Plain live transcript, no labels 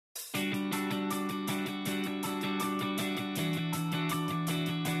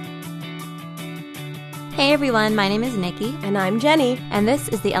Hey everyone, my name is Nikki. And I'm Jenny. And this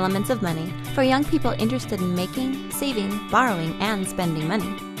is The Elements of Money, for young people interested in making, saving, borrowing, and spending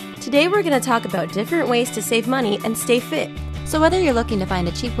money. Today we're going to talk about different ways to save money and stay fit. So whether you're looking to find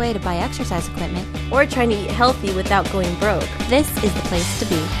a cheap way to buy exercise equipment, or trying to eat healthy without going broke, this is the place to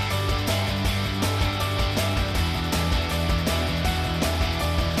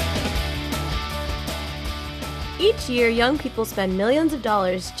be. Each year, young people spend millions of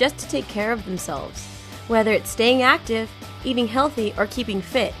dollars just to take care of themselves. Whether it's staying active, eating healthy, or keeping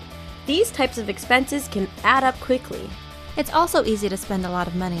fit, these types of expenses can add up quickly. It's also easy to spend a lot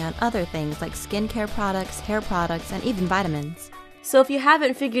of money on other things like skincare products, hair products, and even vitamins. So if you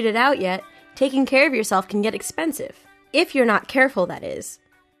haven't figured it out yet, taking care of yourself can get expensive. If you're not careful, that is.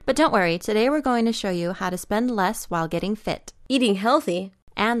 But don't worry, today we're going to show you how to spend less while getting fit, eating healthy,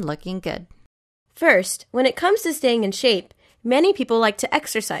 and looking good. First, when it comes to staying in shape, many people like to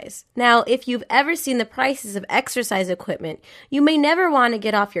exercise. Now, if you've ever seen the prices of exercise equipment, you may never want to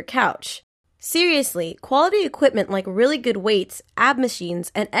get off your couch. Seriously, quality equipment like really good weights, ab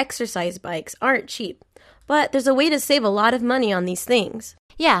machines, and exercise bikes aren't cheap. But there's a way to save a lot of money on these things.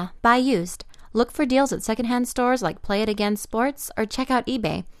 Yeah, buy used. Look for deals at secondhand stores like Play It Again Sports or check out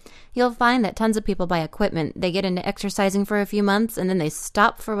eBay. You'll find that tons of people buy equipment. They get into exercising for a few months and then they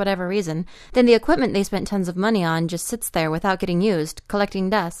stop for whatever reason. Then the equipment they spent tons of money on just sits there without getting used, collecting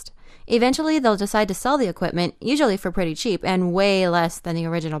dust. Eventually, they'll decide to sell the equipment, usually for pretty cheap and way less than the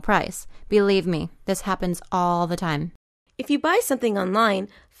original price. Believe me, this happens all the time. If you buy something online,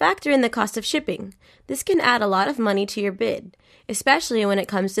 factor in the cost of shipping. This can add a lot of money to your bid, especially when it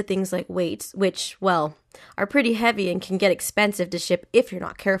comes to things like weights, which, well, are pretty heavy and can get expensive to ship if you're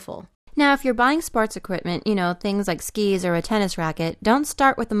not careful. Now, if you're buying sports equipment, things like skis or a tennis racket, don't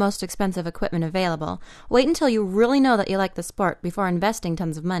start with the most expensive equipment available. Wait until you really know that you like the sport before investing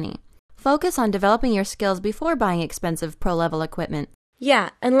tons of money. Focus on developing your skills before buying expensive pro-level equipment.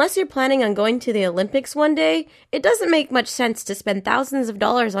 Yeah, unless you're planning on going to the Olympics one day, it doesn't make much sense to spend thousands of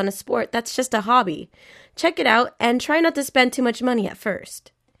dollars on a sport that's just a hobby. Check it out and try not to spend too much money at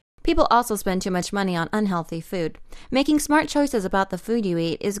first. People also spend too much money on unhealthy food. Making smart choices about the food you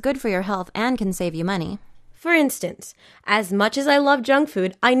eat is good for your health and can save you money. For instance, as much as I love junk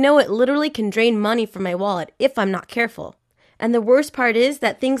food, I know it literally can drain money from my wallet if I'm not careful. And the worst part is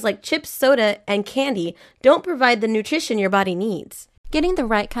that things like chips, soda, and candy don't provide the nutrition your body needs. Getting the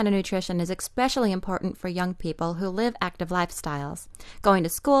right kind of nutrition is especially important for young people who live active lifestyles. Going to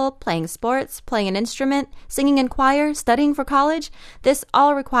school, playing sports, playing an instrument, singing in choir, studying for college, this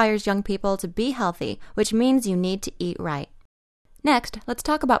all requires young people to be healthy, which means you need to eat right. Next, let's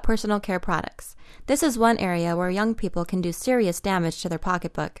talk about personal care products. This is one area where young people can do serious damage to their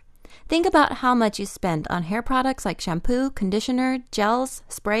pocketbook. Think about how much you spend on hair products like shampoo, conditioner, gels,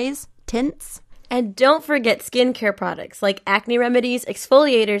 sprays, tints. And don't forget skincare products like acne remedies,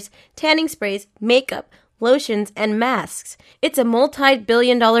 exfoliators, tanning sprays, makeup, lotions, and masks. It's a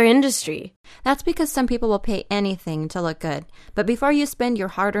multi-billion-dollar industry. That's because some people will pay anything to look good. But before you spend your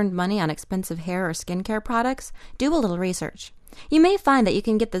hard-earned money on expensive hair or skincare products, do a little research. You may find that you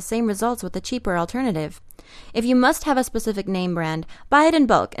can get the same results with a cheaper alternative. If you must have a specific name brand, buy it in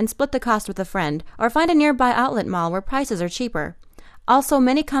bulk and split the cost with a friend, or find a nearby outlet mall where prices are cheaper. Also,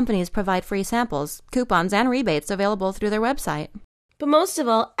 many companies provide free samples, coupons, and rebates available through their website. But most of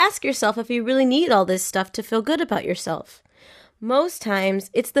all, ask yourself if you really need all this stuff to feel good about yourself. Most times,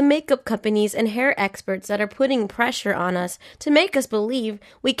 it's the makeup companies and hair experts that are putting pressure on us to make us believe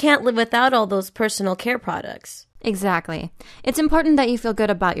we can't live without all those personal care products. Exactly. It's important that you feel good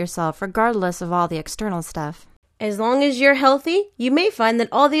about yourself regardless of all the external stuff. As long as you're healthy, you may find that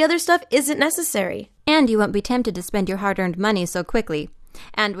all the other stuff isn't necessary. And you won't be tempted to spend your hard-earned money so quickly.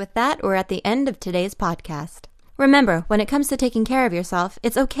 And with that, we're at the end of today's podcast. Remember, when it comes to taking care of yourself,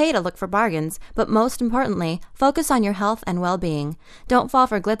 it's okay to look for bargains, but most importantly, focus on your health and well-being. Don't fall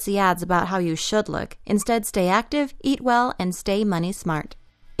for glitzy ads about how you should look. Instead, stay active, eat well, and stay money smart.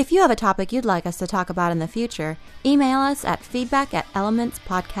 If you have a topic you'd like us to talk about in the future, email us at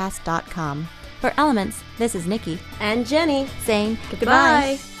feedback@elementspodcast.com. For Elements, this is Nikki and Jenny saying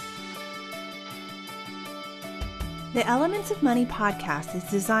goodbye. The Elements of Money podcast is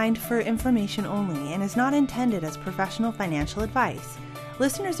designed for information only and is not intended as professional financial advice.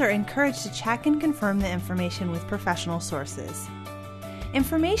 Listeners are encouraged to check and confirm the information with professional sources.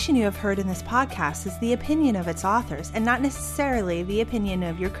 Information you have heard in this podcast is the opinion of its authors and not necessarily the opinion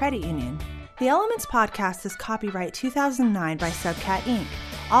of your credit union. The Elements podcast is copyright 2009 by Subcat Inc.,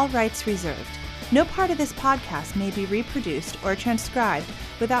 all rights reserved. No part of this podcast may be reproduced or transcribed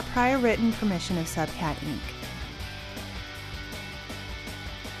without prior written permission of Subcat Inc.